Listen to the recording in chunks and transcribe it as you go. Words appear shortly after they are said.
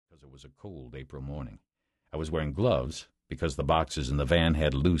because it was a cold April morning. I was wearing gloves because the boxes in the van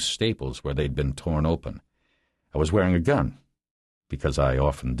had loose staples where they'd been torn open. I was wearing a gun because I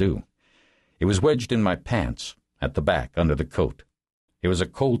often do. It was wedged in my pants at the back under the coat. It was a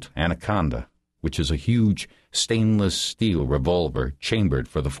Colt Anaconda, which is a huge stainless steel revolver chambered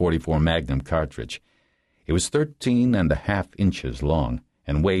for the .44 Magnum cartridge. It was 13.5 inches long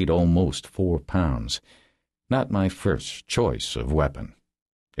and weighed almost 4 pounds. Not my first choice of weapon.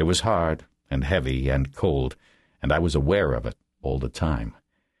 It was hard and heavy and cold, and I was aware of it all the time.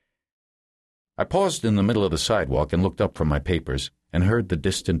 I paused in the middle of the sidewalk and looked up from my papers and heard the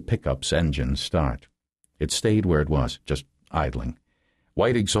distant pickup's engine start. It stayed where it was, just idling.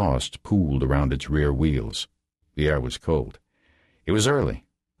 White exhaust pooled around its rear wheels. The air was cold. It was early,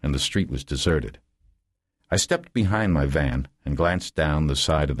 and the street was deserted. I stepped behind my van and glanced down the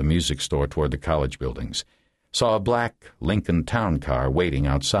side of the music store toward the college buildings. Saw a black Lincoln town car waiting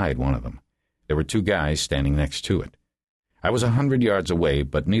outside one of them. There were 2 guys standing next to it. I was 100 yards away,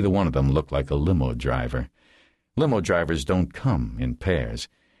 but neither one of them looked like a limo driver. Limo drivers don't come in pairs,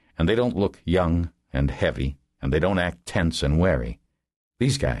 and they don't look young and heavy, and they don't act tense and wary.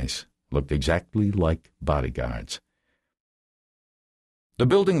 These guys looked exactly like bodyguards. The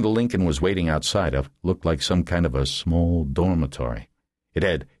building the Lincoln was waiting outside of looked like some kind of a small dormitory. It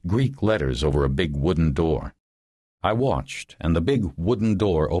had Greek letters over a big wooden door. I watched, and the big wooden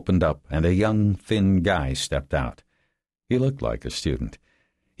door opened up, and a young, thin guy stepped out. He looked like a student.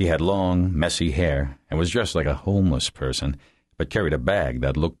 He had long, messy hair and was dressed like a homeless person, but carried a bag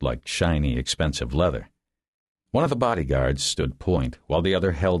that looked like shiny, expensive leather. One of the bodyguards stood point, while the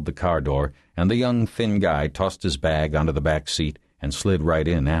other held the car door, and the young, thin guy tossed his bag onto the back seat and slid right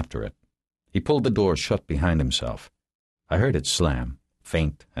in after it. He pulled the door shut behind himself. I heard it slam,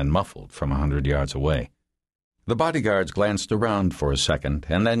 faint and muffled from 100 yards away. The bodyguards glanced around for a second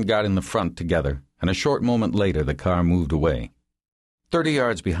and then got in the front together, and a short moment later the car moved away. 30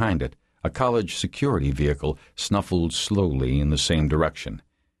 yards behind it, a college security vehicle snuffled slowly in the same direction.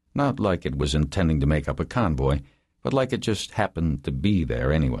 Not like it was intending to make up a convoy, but like it just happened to be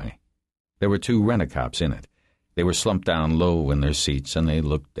there anyway. There were 2 rent-a-cops in it. They were slumped down low in their seats, and they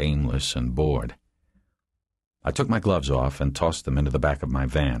looked aimless and bored. I took my gloves off and tossed them into the back of my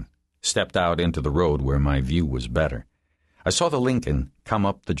van, stepped out into the road where my view was better. I saw the Lincoln come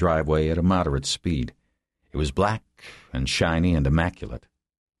up the driveway at a moderate speed. It was black and shiny and immaculate.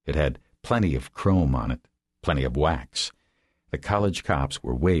 It had plenty of chrome on it, plenty of wax. The college cops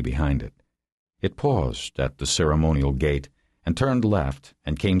were way behind it. It paused at the ceremonial gate and turned left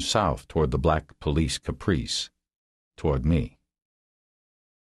and came south toward the black police caprice, toward me.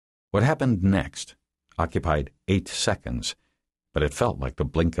 What happened next occupied 8 seconds, but it felt like the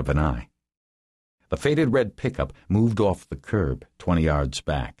blink of an eye. The faded red pickup moved off the curb 20 yards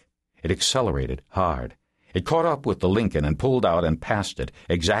back. It accelerated hard. It caught up with the Lincoln and pulled out and passed it,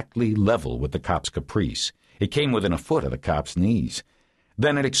 exactly level with the cop's caprice. It came within a foot of the cop's knees.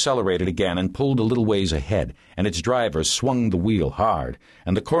 Then it accelerated again and pulled a little ways ahead, and its driver swung the wheel hard,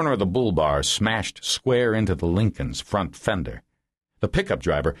 and the corner of the bull bar smashed square into the Lincoln's front fender. The pickup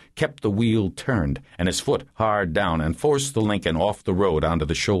driver kept the wheel turned and his foot hard down and forced the Lincoln off the road onto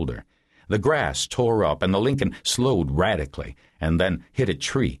the shoulder. The grass tore up and the Lincoln slowed radically and then hit a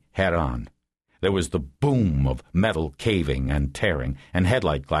tree head-on. There was the boom of metal caving and tearing and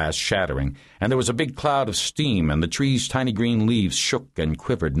headlight glass shattering, and there was a big cloud of steam, and the tree's tiny green leaves shook and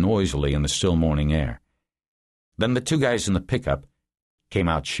quivered noisily in the still morning air. Then the 2 guys in the pickup came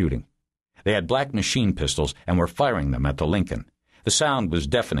out shooting. They had black machine pistols and were firing them at the Lincoln. The sound was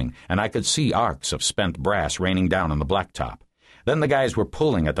deafening, and I could see arcs of spent brass raining down on the blacktop. Then the guys were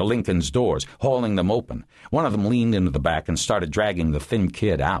pulling at the Lincoln's doors, hauling them open. One of them leaned into the back and started dragging the thin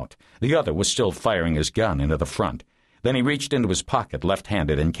kid out. The other was still firing his gun into the front. Then he reached into his pocket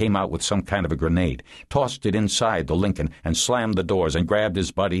left-handed and came out with some kind of a grenade, tossed it inside the Lincoln and slammed the doors and grabbed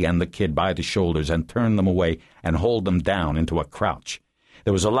his buddy and the kid by the shoulders and turned them away and hauled them down into a crouch.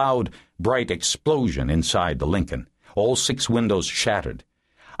 There was a loud, bright explosion inside the Lincoln. All 6 windows shattered.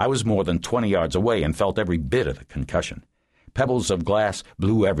 I was more than 20 yards away and felt every bit of the concussion. Pebbles of glass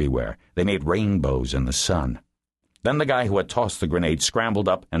blew everywhere. They made rainbows in the sun. Then the guy who had tossed the grenade scrambled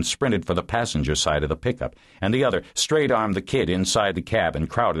up and sprinted for the passenger side of the pickup, and the other straight-armed the kid inside the cab and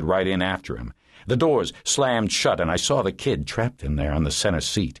crowded right in after him. The doors slammed shut, and I saw the kid trapped in there on the center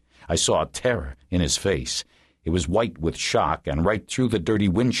seat. I saw terror in his face. It was white with shock, and right through the dirty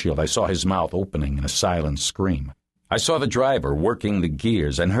windshield I saw his mouth opening in a silent scream. I saw the driver working the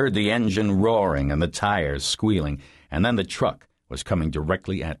gears and heard the engine roaring and the tires squealing, and then the truck was coming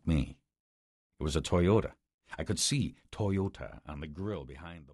directly at me. It was a Toyota. I could see Toyota on the grill behind them.